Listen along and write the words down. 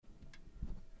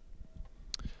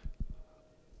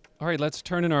All right, let's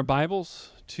turn in our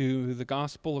Bibles to the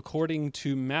Gospel according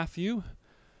to Matthew.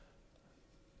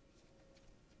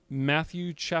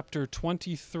 Matthew chapter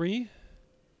 23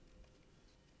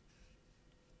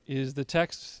 is the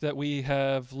text that we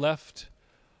have left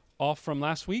off from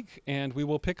last week, and we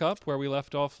will pick up where we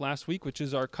left off last week, which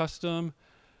is our custom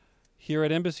here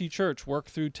at Embassy Church, work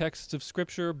through texts of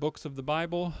Scripture, books of the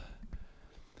Bible.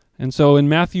 And so in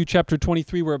Matthew chapter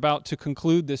 23, we're about to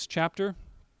conclude this chapter.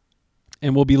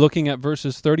 And we'll be looking at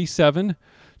verses 37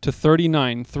 to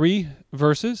 39, 3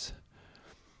 verses.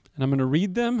 And I'm going to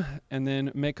read them and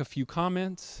then make a few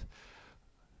comments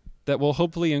that will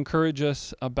hopefully encourage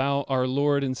us about our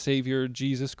Lord and Savior,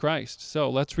 Jesus Christ. So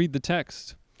let's read the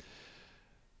text.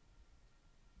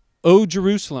 O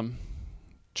Jerusalem,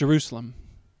 Jerusalem,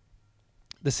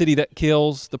 the city that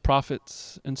kills the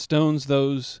prophets and stones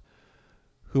those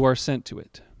who are sent to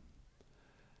it.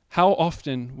 How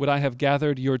often would I have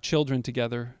gathered your children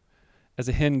together as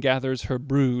a hen gathers her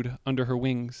brood under her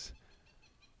wings,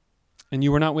 and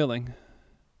you were not willing?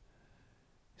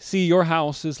 See, your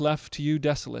house is left to you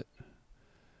desolate.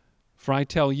 For I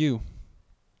tell you,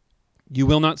 you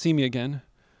will not see me again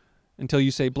until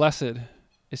you say, Blessed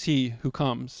is he who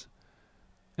comes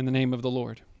in the name of the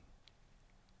Lord.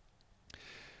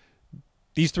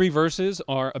 These 3 verses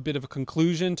are a bit of a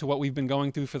conclusion to what we've been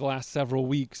going through for the last several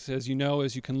weeks. As you know,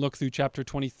 as you can look through chapter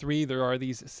 23, there are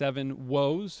these 7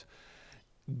 woes.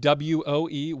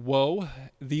 W-O-E, woe.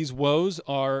 These woes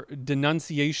are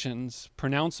denunciations,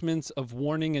 pronouncements of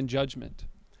warning and judgment.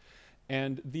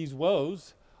 And these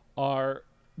woes are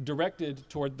directed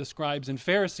toward the scribes and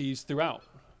Pharisees throughout.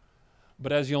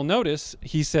 But as you'll notice,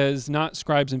 he says not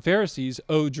scribes and Pharisees,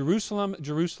 O Jerusalem,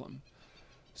 Jerusalem.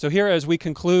 So here, as we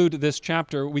conclude this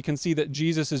chapter, we can see that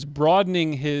Jesus is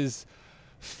broadening his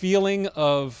feeling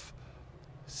of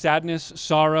sadness,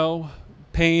 sorrow,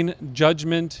 pain,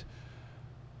 judgment.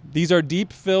 These are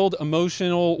deep-filled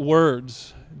emotional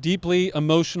words, deeply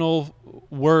emotional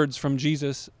words from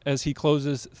Jesus as he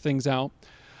closes things out.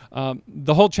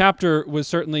 The whole chapter was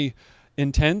certainly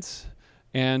intense,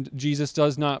 and Jesus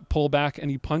does not pull back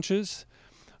any punches.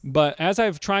 But as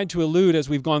I've tried to allude as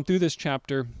we've gone through this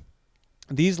chapter,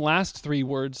 these last 3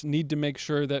 words need to make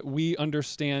sure that we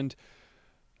understand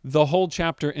the whole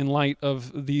chapter in light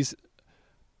of these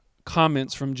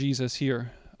comments from Jesus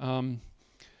here. One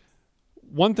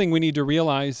thing we need to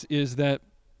realize is that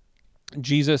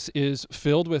Jesus is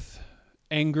filled with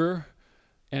anger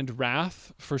and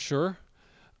wrath, for sure.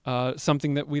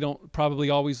 Something that we don't probably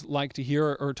always like to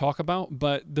hear or talk about,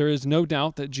 but there is no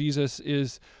doubt that Jesus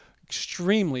is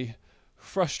extremely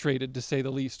frustrated, to say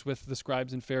the least, with the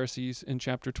scribes and Pharisees in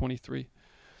chapter 23.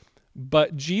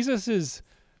 But Jesus's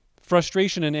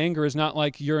frustration and anger is not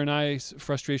like your and I's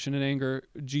frustration and anger.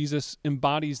 Jesus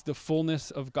embodies the fullness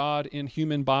of God in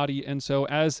human body, and so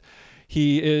as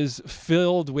he is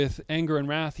filled with anger and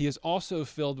wrath, he is also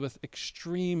filled with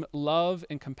extreme love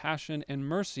and compassion and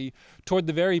mercy toward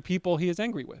the very people he is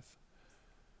angry with.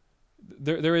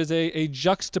 There is a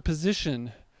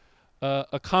juxtaposition,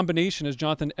 a combination, as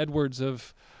Jonathan Edwards,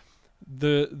 of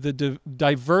the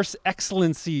diverse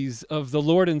excellencies of the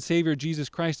Lord and Savior Jesus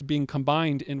Christ being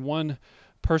combined in one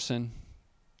person.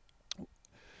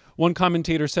 One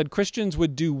commentator said, Christians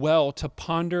would do well to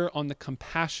ponder on the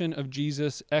compassion of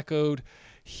Jesus echoed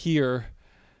here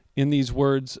in these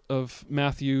words of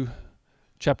Matthew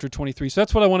chapter 23. So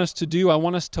that's what I want us to do. I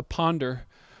want us to ponder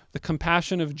the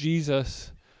compassion of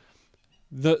Jesus,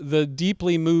 the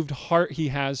deeply moved heart he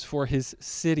has for his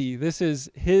city. This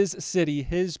is his city,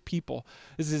 his people.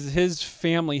 This is his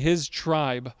family, his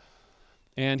tribe.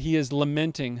 And he is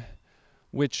lamenting,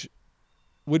 which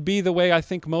would be the way I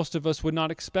think most of us would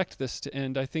not expect this to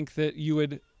end. I think that you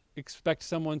would expect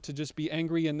someone to just be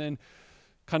angry and then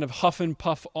kind of huff and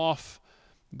puff off.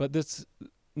 But that's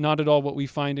not at all what we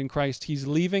find in Christ. He's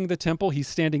leaving the temple. He's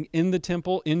standing in the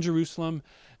temple in Jerusalem.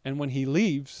 And when he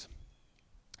leaves,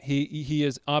 He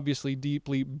is obviously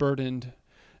deeply burdened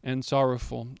and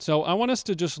sorrowful. So I want us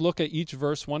to just look at each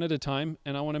verse one at a time,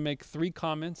 and I want to make 3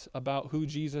 comments about who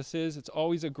Jesus is. It's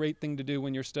always a great thing to do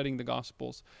when you're studying the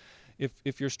Gospels.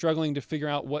 If you're struggling to figure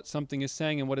out what something is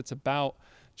saying and what it's about,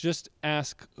 just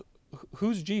ask,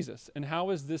 who's Jesus? And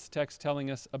how is this text telling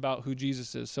us about who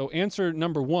Jesus is? So answer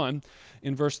number 1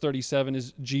 in verse 37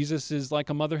 is Jesus is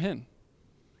like a mother hen.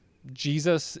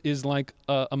 Jesus is like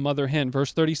a mother hen.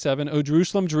 Verse 37, O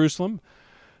Jerusalem, Jerusalem,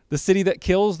 the city that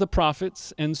kills the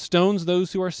prophets and stones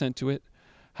those who are sent to it,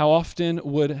 how often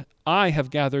would I have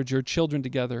gathered your children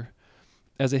together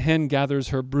as a hen gathers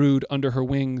her brood under her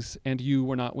wings, and you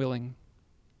were not willing.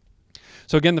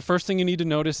 So again, the first thing you need to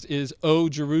notice is, O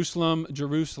Jerusalem,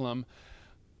 Jerusalem.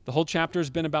 The whole chapter has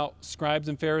been about scribes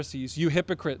and Pharisees, you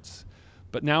hypocrites,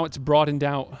 but now it's broadened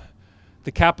out.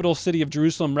 The capital city of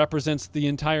Jerusalem represents the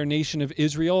entire nation of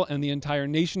Israel, and the entire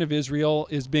nation of Israel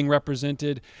is being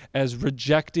represented as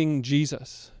rejecting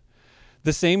Jesus.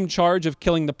 The same charge of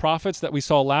killing the prophets that we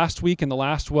saw last week in the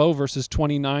last woe, verses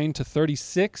 29 to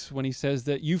 36, when he says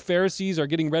that you Pharisees are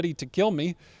getting ready to kill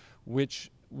me,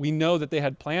 which we know that they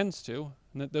had plans to,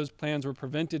 and that those plans were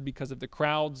prevented because of the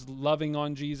crowds loving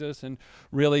on Jesus and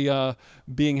really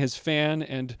being his fan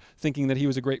and thinking that he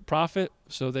was a great prophet,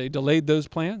 so they delayed those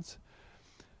plans.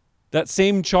 That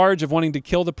same charge of wanting to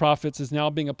kill the prophets is now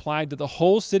being applied to the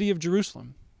whole city of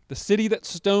Jerusalem. The city that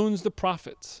stones the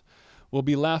prophets will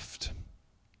be left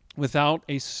without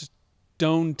a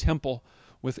stone temple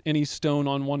with any stone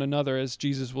on one another, as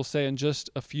Jesus will say in just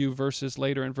a few verses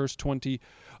later in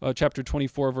chapter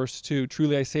 24, verse 2.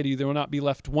 Truly I say to you, there will not be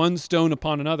left one stone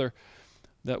upon another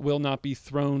that will not be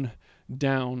thrown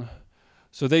down.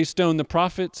 So they stone the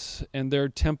prophets, and their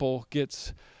temple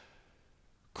gets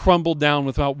crumbled down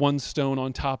without one stone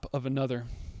on top of another.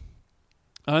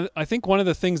 I think one of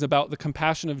the things about the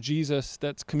compassion of Jesus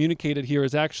that's communicated here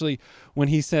is actually when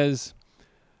he says,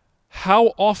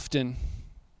 how often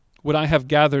would I have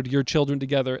gathered your children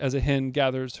together as a hen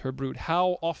gathers her brood?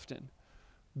 How often?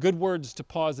 Good words to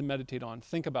pause and meditate on.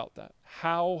 Think about that.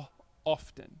 How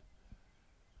often?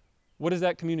 What does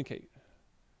that communicate?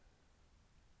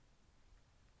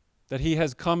 That he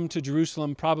has come to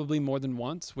Jerusalem probably more than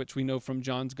once, which we know from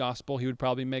John's gospel. He would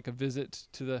probably make a visit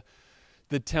to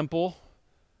the temple.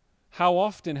 How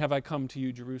often have I come to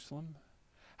you, Jerusalem?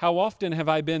 How often have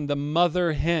I been the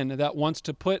mother hen that wants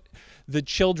to put the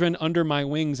children under my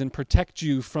wings and protect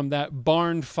you from that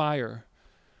barn fire?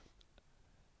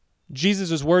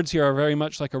 Jesus' words here are very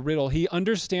much like a riddle. He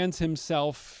understands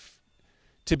himself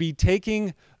to be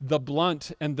taking the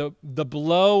blunt and the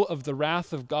blow of the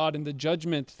wrath of God and the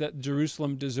judgment that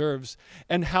Jerusalem deserves.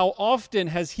 And how often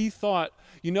has he thought,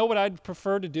 you know what I'd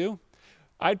prefer to do?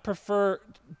 I'd prefer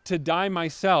to die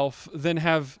myself than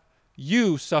have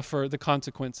you suffer the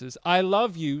consequences. I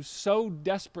love you so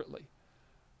desperately.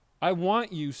 I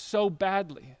want you so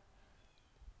badly.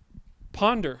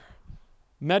 Ponder,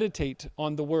 meditate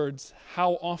on the words,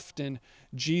 how often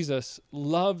Jesus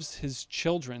loves his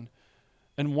children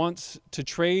and wants to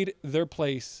trade their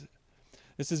place.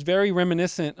 This is very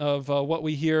reminiscent of what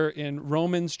we hear in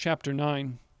Romans chapter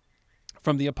 9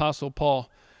 from the Apostle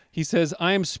Paul. He says,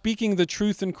 I am speaking the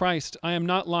truth in Christ. I am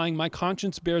not lying. My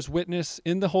conscience bears witness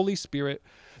in the Holy Spirit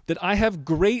that I have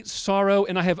great sorrow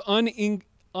and I have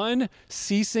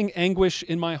unceasing anguish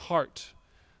in my heart.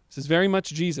 This is very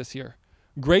much Jesus here.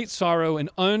 Great sorrow and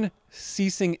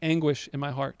unceasing anguish in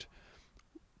my heart.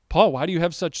 Paul, why do you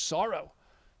have such sorrow?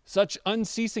 Such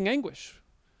unceasing anguish?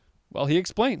 Well, he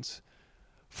explains,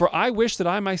 for I wish that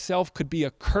I myself could be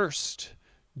accursed,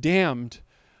 damned,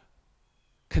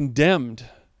 condemned.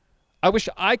 I wish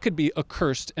I could be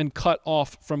accursed and cut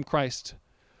off from Christ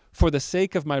for the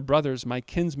sake of my brothers, my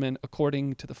kinsmen,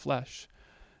 according to the flesh.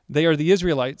 They are the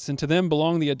Israelites, and to them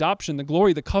belong the adoption, the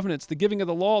glory, the covenants, the giving of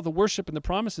the law, the worship, and the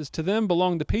promises. To them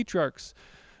belong the patriarchs,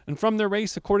 and from their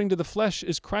race, according to the flesh,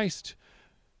 is Christ,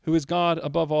 who is God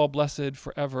above all, blessed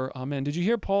forever. Amen. Did you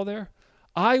hear Paul there?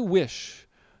 I wish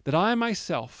that I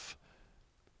myself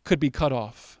could be cut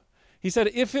off. He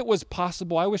said, if it was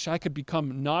possible, I wish I could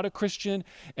become not a Christian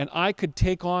and I could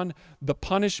take on the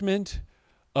punishment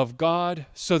of God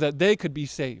so that they could be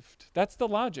saved. That's the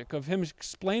logic of him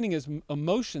explaining his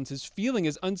emotions, his feeling,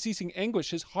 his unceasing anguish.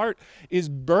 His heart is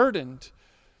burdened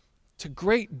to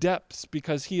great depths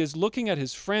because he is looking at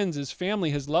his friends, his family,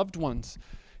 his loved ones,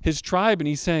 his tribe, and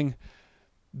he's saying,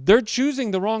 they're choosing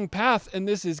the wrong path and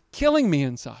this is killing me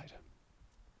inside.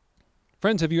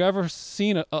 Friends, have you ever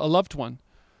seen a loved one,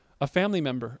 a family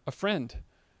member, a friend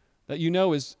that you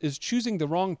know is choosing the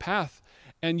wrong path,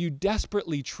 and you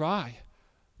desperately try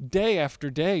day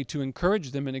after day to encourage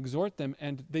them and exhort them,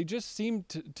 and they just seem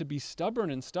to be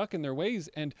stubborn and stuck in their ways,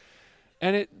 and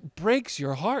it breaks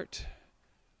your heart?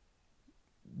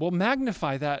 Well,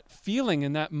 magnify that feeling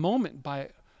in that moment by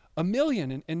a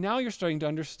million, and now you're starting to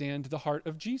understand the heart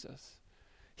of Jesus.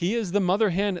 He is the mother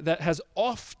hen that has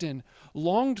often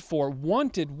longed for,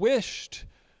 wanted, wished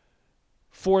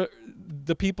for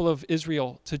the people of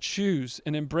Israel to choose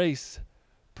and embrace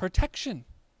protection.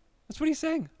 That's what he's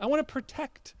saying. I want to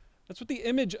protect. That's what the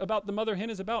image about the mother hen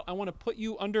is about. I want to put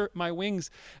you under my wings,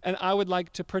 and I would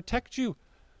like to protect you.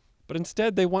 But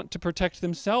instead, they want to protect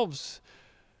themselves.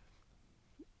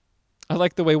 I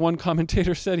like the way one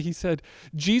commentator said, he said,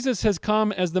 Jesus has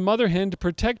come as the mother hen to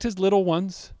protect his little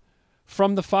ones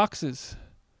from the foxes,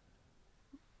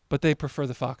 but they prefer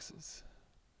the foxes.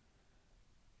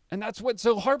 And that's what's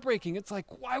so heartbreaking. It's like,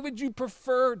 why would you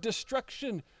prefer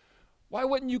destruction? Why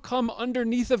wouldn't you come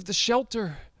underneath of the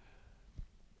shelter?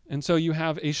 And so you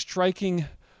have a striking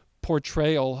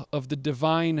portrayal of the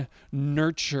divine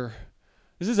nurture.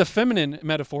 This is a feminine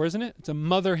metaphor, isn't it? It's a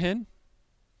mother hen.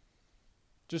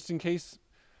 Just in case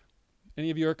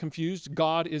any of you are confused,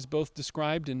 God is both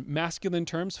described in masculine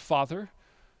terms, father,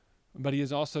 but he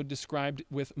is also described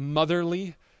with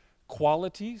motherly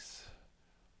qualities.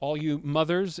 All you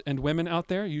mothers and women out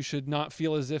there, you should not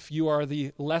feel as if you are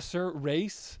the lesser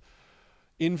race,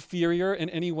 inferior in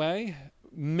any way.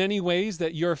 Many ways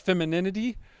that your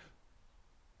femininity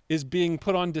is being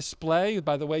put on display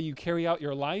by the way you carry out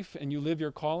your life and you live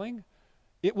your calling.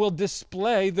 It will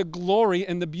display the glory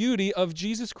and the beauty of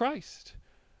Jesus Christ.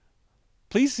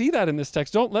 Please see that in this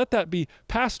text. Don't let that be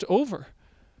passed over.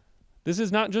 This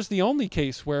is not just the only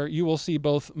case where you will see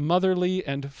both motherly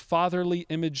and fatherly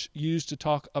image used to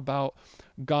talk about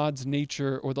God's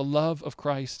nature or the love of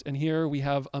Christ. And here we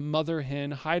have a mother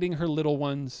hen hiding her little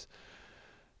ones.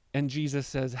 And Jesus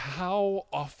says, how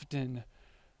often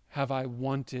have I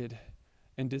wanted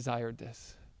and desired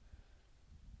this?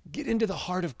 Get into the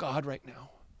heart of God right now.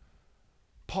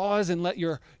 Pause and let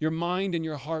your mind and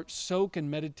your heart soak and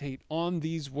meditate on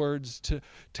these words to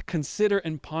consider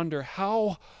and ponder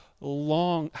how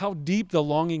deep the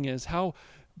longing is, how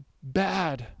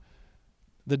bad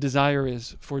the desire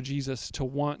is for Jesus to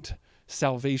want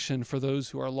salvation for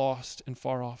those who are lost and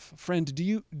far off. Friend,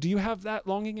 do you have that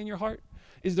longing in your heart?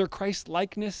 Is there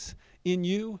Christ-likeness in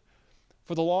you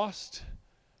for the lost?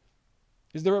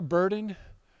 Is there a burden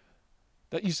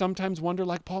that you sometimes wonder,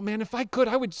 like Paul, man, if I could,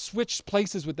 I would switch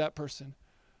places with that person.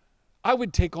 I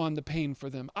would take on the pain for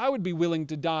them. I would be willing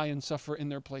to die and suffer in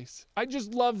their place. I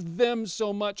just love them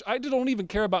so much. I don't even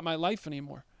care about my life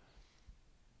anymore.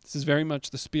 This is very much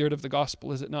the spirit of the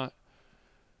gospel, is it not?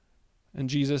 And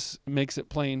Jesus makes it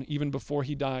plain even before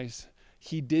he dies.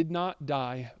 He did not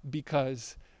die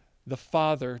because the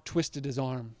Father twisted his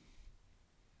arm.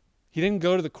 He didn't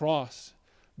go to the cross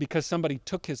because somebody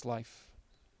took his life.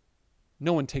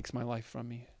 No one takes my life from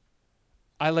me.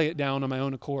 I lay it down on my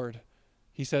own accord,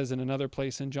 he says in another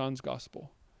place in John's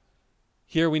gospel.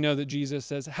 Here we know that Jesus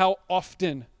says, how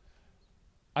often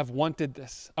I've wanted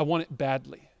this. I want it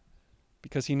badly,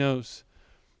 because he knows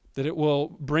that it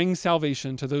will bring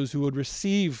salvation to those who would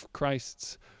receive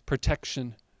Christ's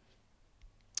protection.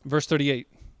 Verse 38,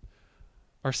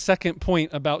 our second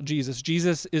point about Jesus.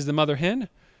 Jesus is the mother hen.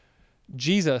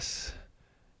 Jesus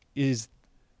is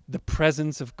the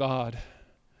presence of God.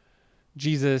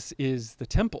 Jesus is the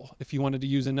temple, if you wanted to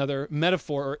use another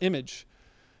metaphor or image.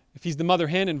 If he's the mother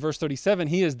hen in verse 37,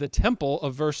 he is the temple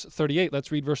of verse 38. Let's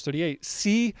read verse 38.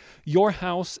 See, your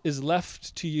house is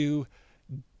left to you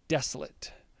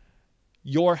desolate.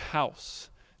 Your house.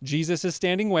 Jesus is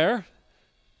standing where?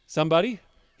 Somebody?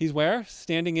 He's where? He's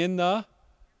standing in the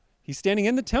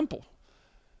temple.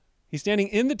 He's standing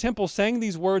in the temple saying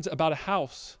these words about a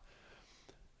house.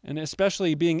 And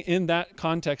especially being in that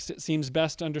context, it seems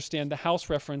best to understand the house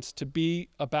reference to be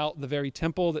about the very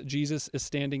temple that Jesus is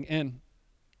standing in.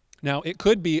 Now, it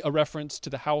could be a reference to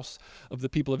the house of the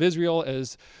people of Israel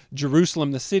as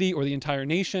Jerusalem, the city, or the entire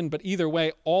nation. But either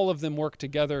way, all of them work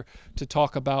together to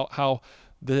talk about how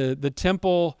the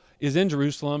temple is in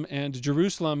Jerusalem, and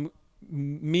Jerusalem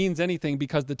means anything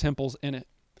because the temple's in it.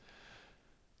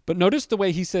 But notice the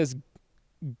way he says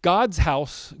God's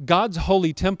house, God's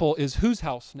holy temple is whose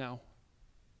house now?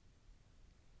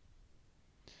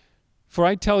 For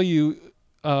I tell you,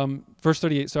 verse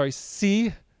 38,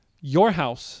 see, your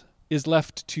house is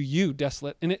left to you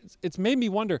desolate. And it's made me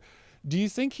wonder, do you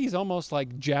think he's almost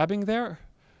like jabbing there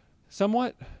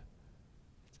somewhat?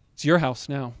 It's your house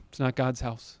now. It's not God's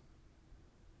house.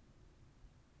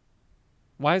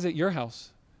 Why is it your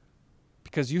house?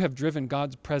 Because you have driven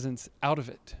God's presence out of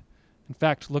it. In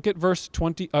fact, look at verse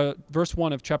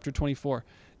 1 of chapter 24.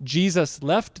 Jesus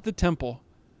left the temple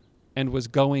and was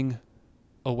going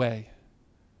away.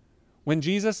 When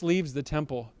Jesus leaves the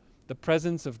temple, the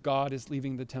presence of God is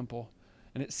leaving the temple.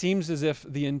 And it seems as if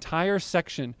the entire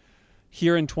section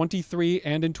here in 23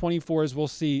 and in 24, as we'll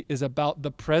see, is about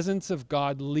the presence of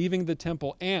God leaving the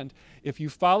temple. And if you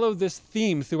follow this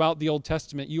theme throughout the Old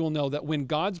Testament, you will know that when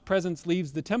God's presence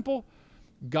leaves the temple,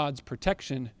 God's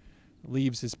protection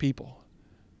leaves his people.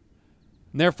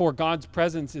 And therefore, God's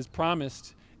presence is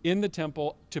promised in the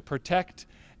temple to protect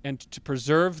and to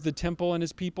preserve the temple and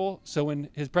his people. So when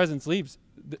his presence leaves,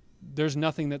 there's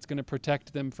nothing that's going to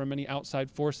protect them from any outside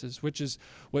forces, which is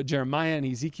what Jeremiah and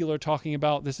Ezekiel are talking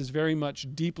about. This is very much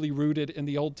deeply rooted in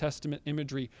the Old Testament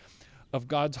imagery of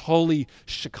God's holy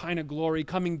Shekinah glory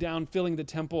coming down, filling the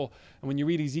temple. And when you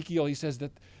read Ezekiel, he says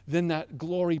that then that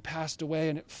glory passed away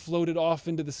and it floated off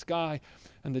into the sky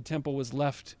and the temple was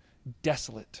left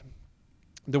desolate.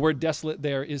 The word desolate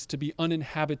there is to be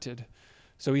uninhabited.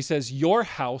 So he says, your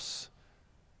house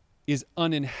is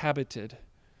uninhabited.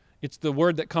 It's the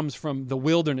word that comes from the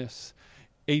wilderness.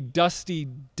 A dusty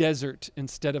desert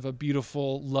instead of a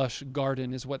beautiful, lush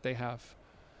garden is what they have.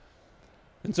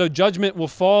 And so judgment will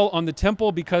fall on the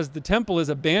temple because the temple is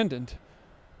abandoned.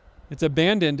 It's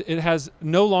abandoned. It has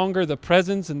no longer the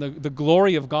presence and the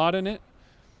glory of God in it.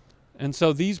 And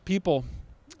so these people,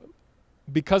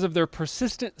 because of their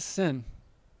persistent sin,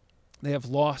 they have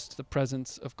lost the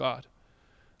presence of God.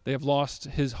 They have lost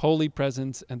his holy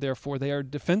presence, and therefore they are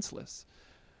defenseless.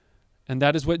 And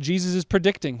that is what Jesus is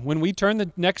predicting. When we turn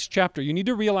the next chapter, you need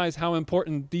to realize how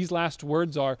important these last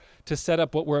words are to set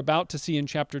up what we're about to see in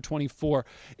chapter 24.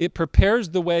 It prepares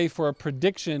the way for a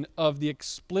prediction of the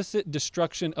explicit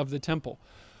destruction of the temple.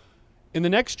 In the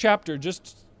next chapter,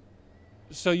 just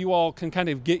so you all can kind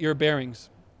of get your bearings,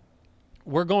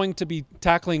 we're going to be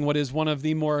tackling what is one of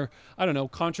the more,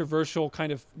 controversial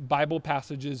kind of Bible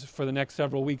passages for the next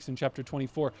several weeks in chapter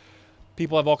 24.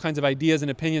 People have all kinds of ideas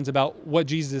and opinions about what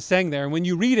Jesus is saying there. And when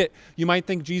you read it, you might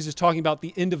think Jesus is talking about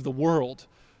the end of the world,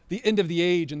 the end of the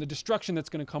age, and the destruction that's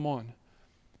going to come on.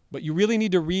 But you really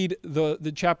need to read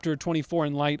the chapter 24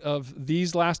 in light of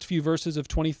these last few verses of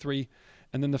 23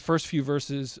 and then the first few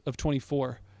verses of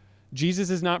 24. Jesus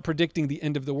is not predicting the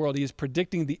end of the world. He is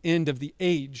predicting the end of the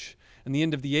age. And the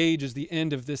end of the age is the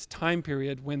end of this time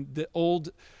period when the old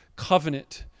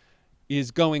covenant is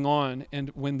going on, and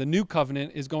when the new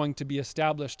covenant is going to be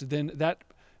established, then that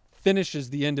finishes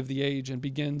the end of the age and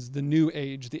begins the new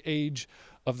age, the age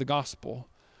of the gospel.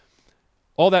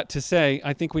 All that to say,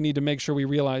 I think we need to make sure we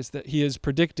realize that he is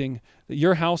predicting that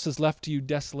your house is left to you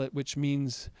desolate, which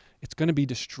means it's going to be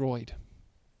destroyed,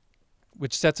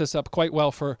 which sets us up quite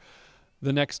well for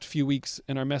the next few weeks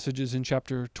in our messages in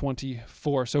chapter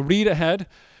 24. So read ahead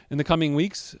in the coming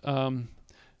weeks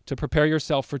to prepare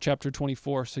yourself for chapter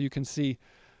 24 so you can see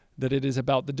that it is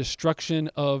about the destruction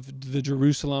of the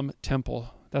Jerusalem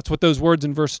temple. That's what those words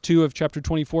in verse 2 of chapter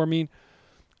 24 mean.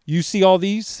 You see all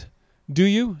these, do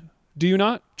you? Do you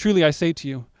not? Truly I say to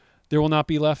you, there will not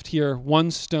be left here one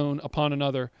stone upon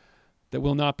another that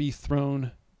will not be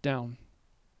thrown down.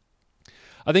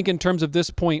 I think in terms of this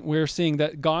point, we're seeing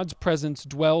that God's presence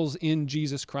dwells in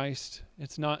Jesus Christ.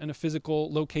 It's not in a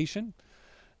physical location.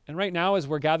 And right now, as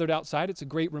we're gathered outside, it's a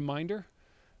great reminder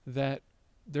that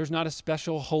there's not a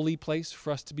special holy place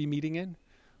for us to be meeting in.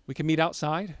 We can meet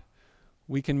outside.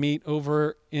 We can meet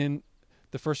over in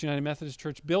the First United Methodist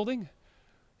Church building.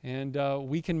 And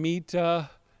we can meet in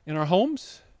our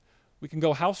homes. We can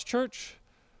go house church.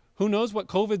 Who knows what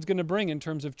COVID's going to bring in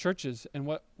terms of churches and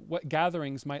what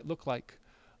gatherings might look like.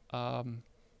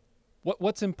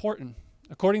 What's important?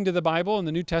 According to the Bible and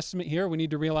the New Testament here, we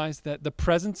need to realize that the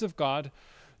presence of God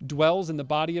dwells in the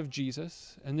body of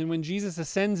Jesus. And then when Jesus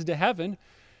ascends to heaven,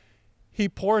 he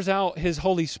pours out his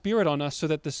Holy Spirit on us so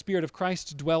that the Spirit of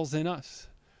Christ dwells in us.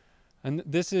 And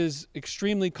this is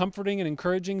extremely comforting and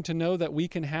encouraging to know that we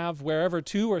can have wherever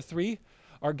 2 or 3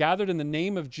 are gathered in the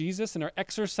name of Jesus and are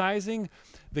exercising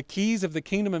the keys of the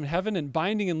kingdom of heaven and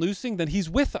binding and loosing, then he's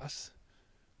with us.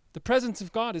 The presence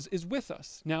of God is with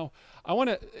us. Now, I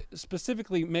want to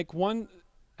specifically make one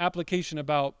application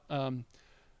about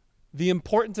the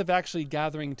importance of actually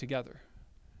gathering together.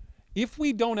 If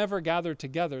we don't ever gather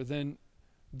together, then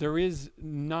there is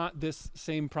not this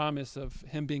same promise of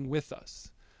him being with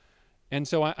us. And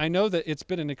so I know that it's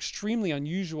been an extremely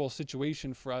unusual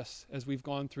situation for us as we've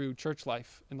gone through church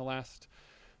life in the last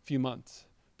few months,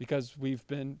 because we've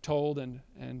been told and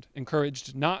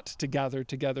encouraged not to gather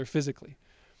together physically.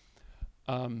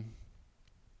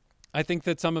 I think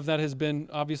that some of that has been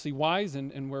obviously wise,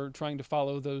 and we're trying to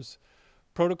follow those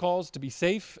protocols to be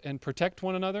safe and protect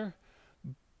one another.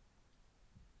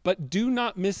 But do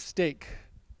not mistake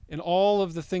in all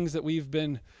of the things that we've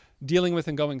been dealing with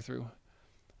and going through,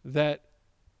 that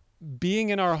being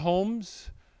in our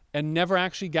homes and never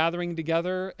actually gathering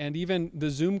together, and even the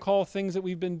Zoom call things that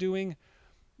we've been doing,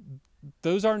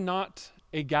 those are not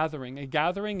a gathering. A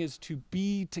gathering is to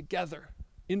be together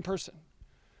in person.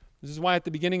 This is why at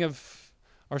the beginning of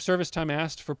our service time I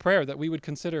asked for prayer that we would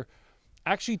consider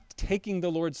actually taking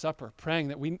the Lord's Supper, praying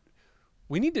that we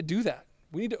need to do that.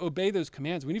 We need to obey those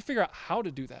commands. We need to figure out how to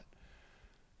do that.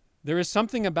 There is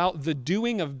something about the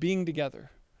doing of being together.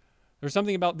 There's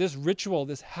something about this ritual,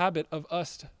 this habit of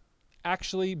us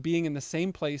actually being in the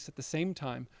same place at the same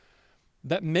time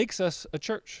that makes us a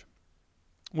church.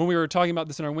 When we were talking about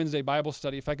this in our Wednesday Bible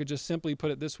study, if I could just simply put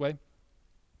it this way,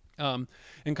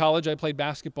 In college, I played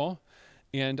basketball,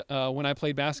 and when I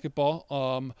played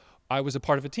basketball, I was a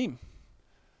part of a team.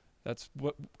 That's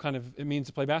what kind of it means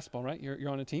to play basketball, right? You're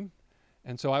on a team.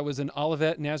 And so I was an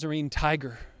Olivet Nazarene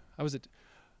Tiger. I was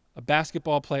a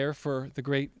basketball player for the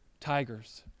great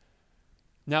Tigers.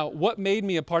 Now, what made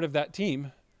me a part of that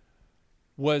team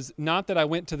was not that I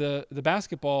went to the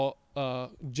basketball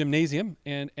gymnasium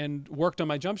and worked on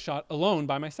my jump shot alone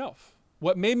by myself.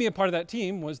 What made me a part of that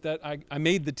team was that I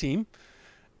made the team,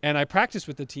 and I practiced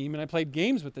with the team, and I played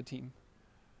games with the team.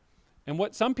 And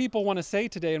what some people want to say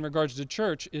today in regards to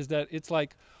church is that it's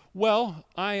like, well,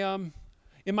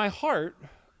 in my heart,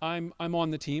 I'm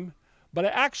on the team, but I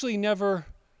actually never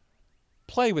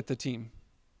play with the team.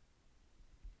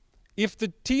 If the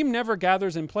team never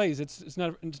gathers and plays, it's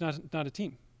not a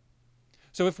team.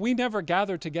 So if we never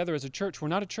gather together as a church, we're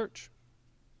not a church.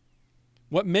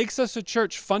 What makes us a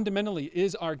church fundamentally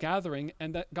is our gathering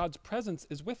and that God's presence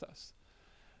is with us.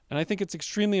 And I think it's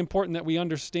extremely important that we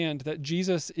understand that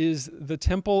Jesus is the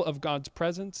temple of God's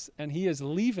presence, and he is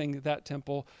leaving that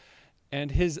temple,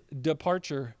 and his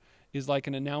departure is like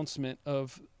an announcement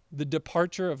of the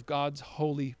departure of God's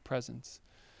holy presence.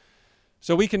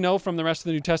 So we can know from the rest of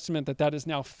the New Testament that that is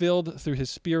now filled through his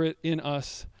Spirit in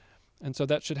us. And so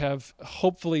that should have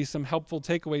hopefully some helpful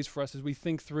takeaways for us as we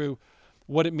think through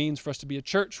what it means for us to be a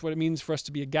church, what it means for us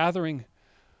to be a gathering.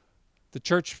 The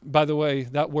church, by the way,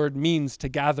 that word means to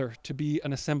gather, to be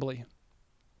an assembly.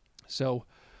 So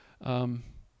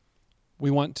we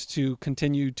want to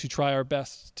continue to try our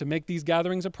best to make these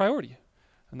gatherings a priority.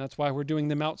 And that's why we're doing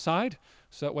them outside.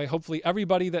 So that way, hopefully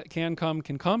everybody that can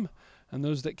come. And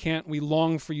those that can't, we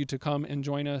long for you to come and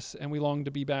join us. And we long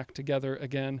to be back together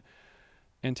again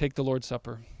and take the Lord's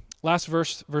Supper. Last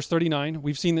verse 39,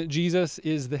 we've seen that Jesus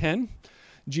is the hen.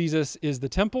 Jesus is the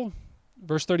temple.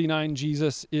 Verse 39,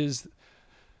 Jesus is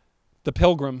the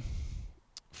pilgrim.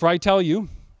 For I tell you,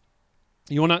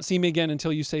 you will not see me again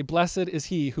until you say, blessed is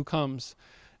he who comes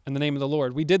in the name of the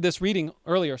Lord. We did this reading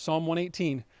earlier, Psalm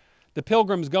 118. The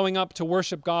pilgrims going up to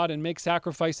worship God and make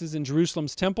sacrifices in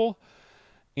Jerusalem's temple.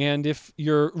 And if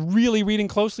you're really reading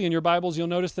closely in your Bibles, you'll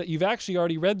notice that you've actually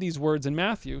already read these words in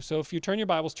Matthew. So if you turn your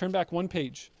Bibles, turn back one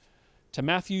page to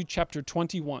Matthew chapter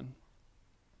 21.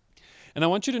 And I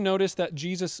want you to notice that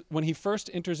Jesus, when he first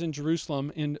enters in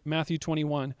Jerusalem in Matthew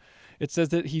 21, it says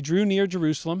that he drew near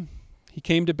Jerusalem. He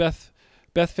came to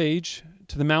Bethphage,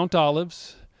 to the Mount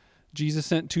Olives. Jesus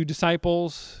sent 2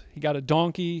 disciples. He got a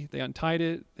donkey. They untied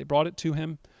it. They brought it to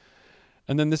him.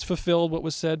 And then this fulfilled what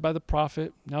was said by the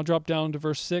prophet. Now drop down to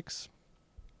verse 6.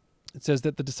 It says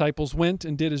that the disciples went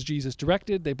and did as Jesus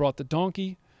directed. They brought the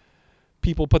donkey.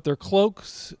 People put their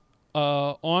cloaks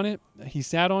on it. He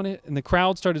sat on it, and the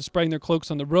crowd started spreading their cloaks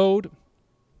on the road.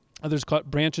 Others cut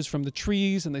branches from the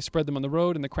trees, and they spread them on the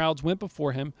road, and the crowds went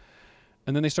before him.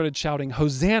 And then they started shouting,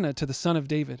 Hosanna to the Son of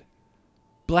David.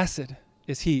 Blessed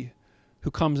is he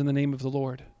who comes in the name of the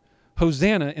Lord.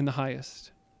 Hosanna in the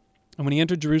highest. And when he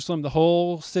entered Jerusalem, the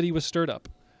whole city was stirred up,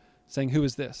 saying, who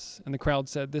is this? And the crowd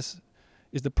said, this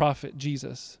is the prophet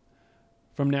Jesus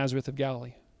from Nazareth of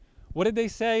Galilee. What did they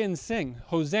say and sing?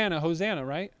 Hosanna, Hosanna,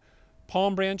 right?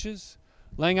 Palm branches,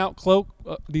 laying out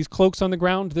these cloaks on the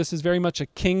ground. This is very much a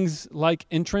king's-like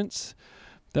entrance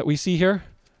that we see here.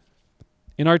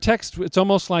 In our text, it's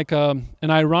almost like an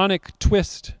ironic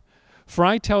twist. For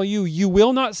I tell you, you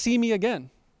will not see me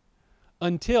again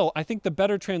until, I think the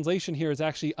better translation here is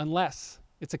actually unless.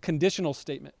 It's a conditional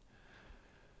statement.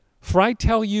 For I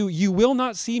tell you, you will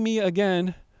not see me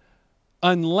again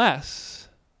unless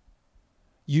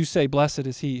you say, blessed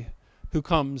is he who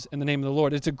comes in the name of the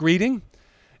Lord. It's a greeting.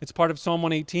 It's part of Psalm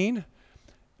 118.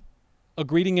 A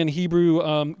greeting in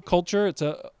Hebrew culture. It's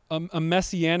a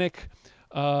messianic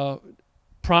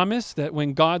promise that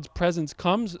when God's presence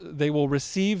comes, they will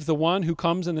receive the one who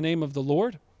comes in the name of the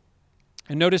Lord.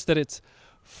 And notice that it's,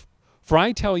 for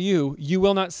I tell you, you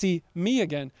will not see me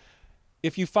again.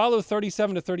 If you follow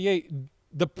 37 to 38,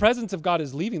 the presence of God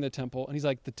is leaving the temple. And he's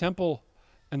like, the temple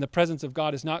and the presence of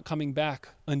God is not coming back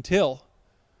until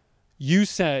you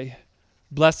say,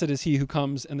 blessed is he who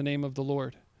comes in the name of the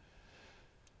Lord.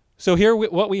 So here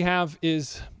what we have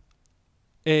is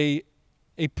a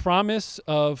promise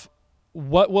of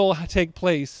what will take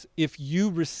place if you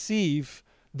receive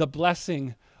the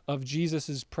blessing of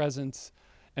Jesus' presence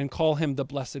and call him the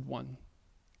Blessed One.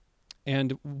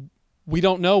 And we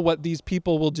don't know what these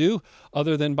people will do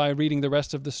other than by reading the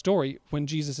rest of the story. When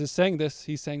Jesus is saying this,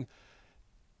 he's saying,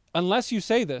 unless you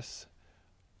say this,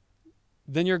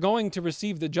 then you're going to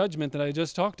receive the judgment that I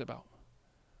just talked about.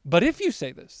 But if you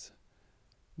say this,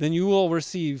 then you will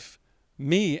receive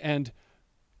me, and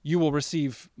you will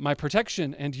receive my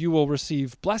protection and you will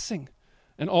receive blessing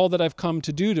and all that I've come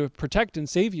to do to protect and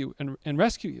save you and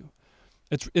rescue you.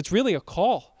 It's really a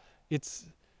call. It's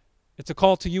a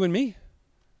call to you and me.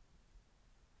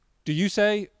 Do you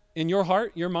say in your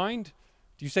heart, your mind,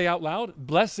 do you say out loud,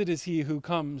 blessed is he who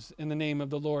comes in the name of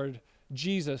the Lord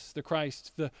Jesus, the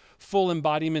Christ, the full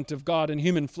embodiment of God in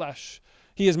human flesh.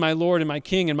 He is my Lord and my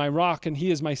King and my rock, and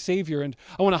he is my Savior, and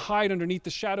I want to hide underneath the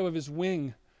shadow of his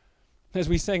wing. As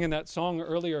we sang in that song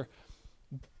earlier,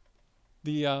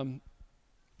 the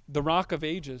Rock of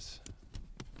Ages.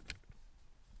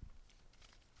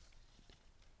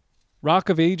 Rock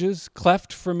of ages,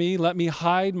 cleft for me, let me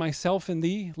hide myself in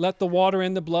thee. Let the water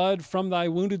and the blood from thy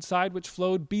wounded side which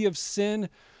flowed be of sin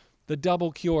the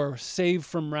double cure. Save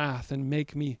from wrath and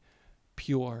make me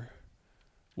pure.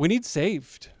 We need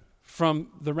saved from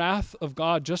the wrath of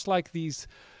God, just like these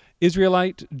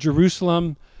Israelite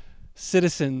Jerusalem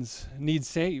citizens need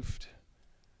saved.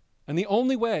 And the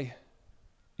only way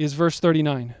is verse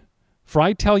 39. For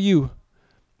I tell you,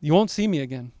 you won't see me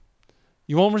again.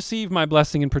 You won't receive my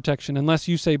blessing and protection unless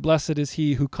you say, blessed is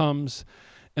he who comes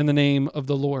in the name of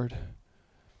the Lord.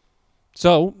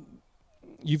 So,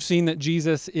 you've seen that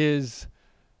Jesus is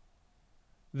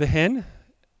the hen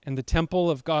and the temple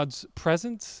of God's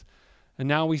presence. And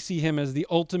now we see him as the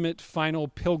ultimate final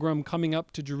pilgrim coming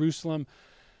up to Jerusalem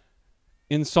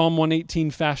in Psalm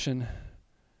 118 fashion.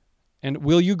 And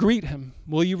will you greet him?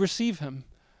 Will you receive him?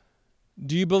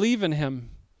 Do you believe in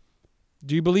him?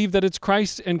 Do you believe that it's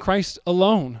Christ and Christ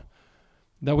alone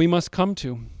that we must come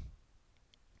to?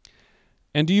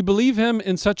 And do you believe him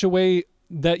in such a way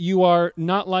that you are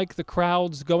not like the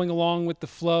crowds going along with the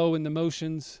flow and the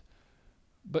motions,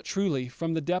 but truly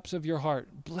from the depths of your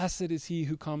heart, blessed is he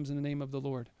who comes in the name of the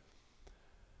Lord?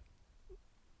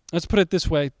 Let's put it this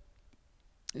way.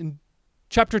 In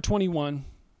chapter 21,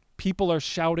 people are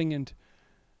shouting and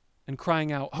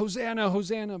crying out, Hosanna,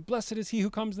 Hosanna, blessed is he who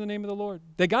comes in the name of the Lord.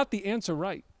 They got the answer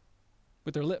right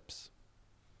with their lips.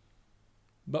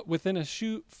 But within a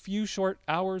few short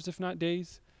hours, if not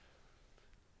days,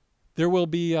 there will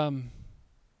be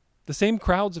the same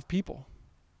crowds of people.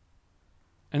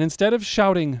 And instead of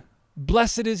shouting,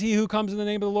 blessed is he who comes in the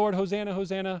name of the Lord, Hosanna,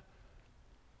 Hosanna,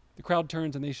 the crowd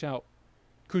turns and they shout,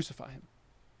 crucify him,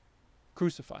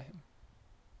 crucify him.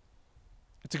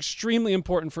 It's extremely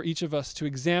important for each of us to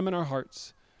examine our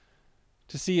hearts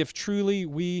to see if truly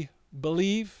we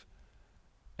believe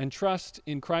and trust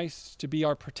in Christ to be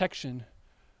our protection,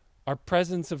 our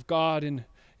presence of God in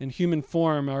human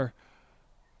form,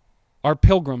 our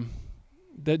pilgrim,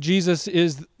 that Jesus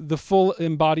is the full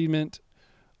embodiment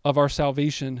of our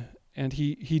salvation. And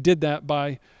he did that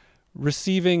by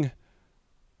receiving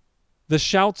the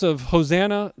shouts of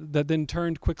Hosanna that then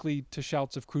turned quickly to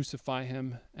shouts of crucify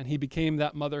him. And he became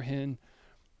that mother hen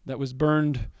that was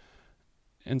burned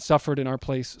and suffered in our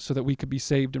place so that we could be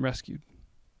saved and rescued.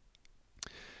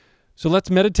 So let's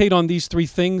meditate on these three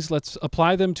things. Let's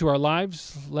apply them to our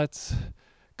lives. Let's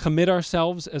commit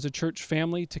ourselves as a church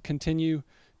family to continue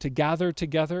to gather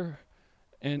together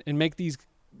and make these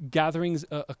gatherings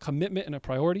a commitment and a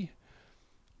priority.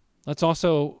 Let's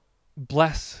also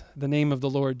bless the name of the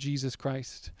Lord Jesus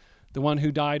Christ, the one who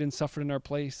died and suffered in our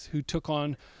place, who took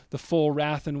on the full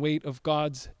wrath and weight of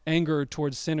God's anger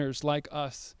towards sinners like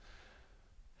us.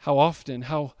 How often,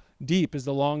 how deep is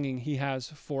the longing he has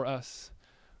for us?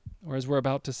 Or as we're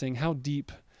about to sing, how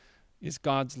deep is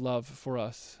God's love for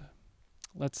us?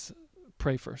 Let's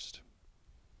pray first.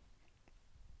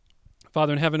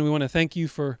 Father in heaven, we want to thank you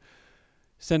for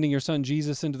sending your son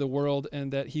Jesus into the world,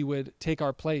 and that he would take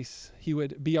our place. He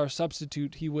would be our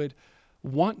substitute. He would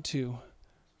want to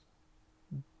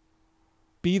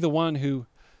be the one who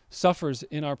suffers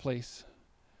in our place.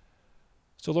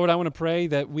 So Lord, I want to pray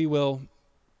that we will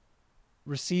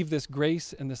receive this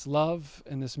grace and this love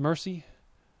and this mercy,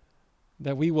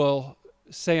 that we will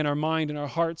say in our mind and our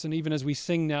hearts, and even as we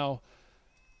sing now,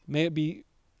 may it be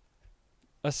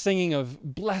a singing of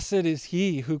blessed is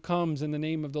he who comes in the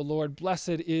name of the Lord.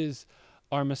 Blessed is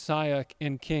our Messiah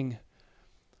and King.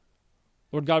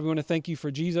 Lord God, we want to thank you for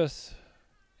Jesus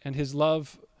and his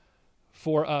love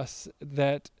for us,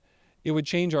 that it would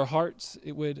change our hearts.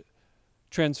 It would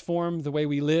transform the way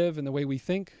we live and the way we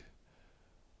think.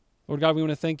 Lord God, we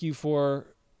want to thank you for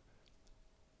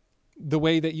the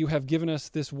way that you have given us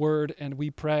this word, and we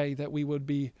pray that we would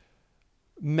be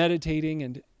meditating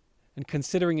and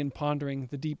considering and pondering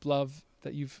the deep love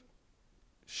that you've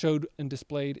showed and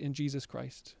displayed in Jesus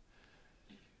Christ.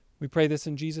 We pray this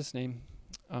in Jesus' name.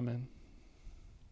 Amen.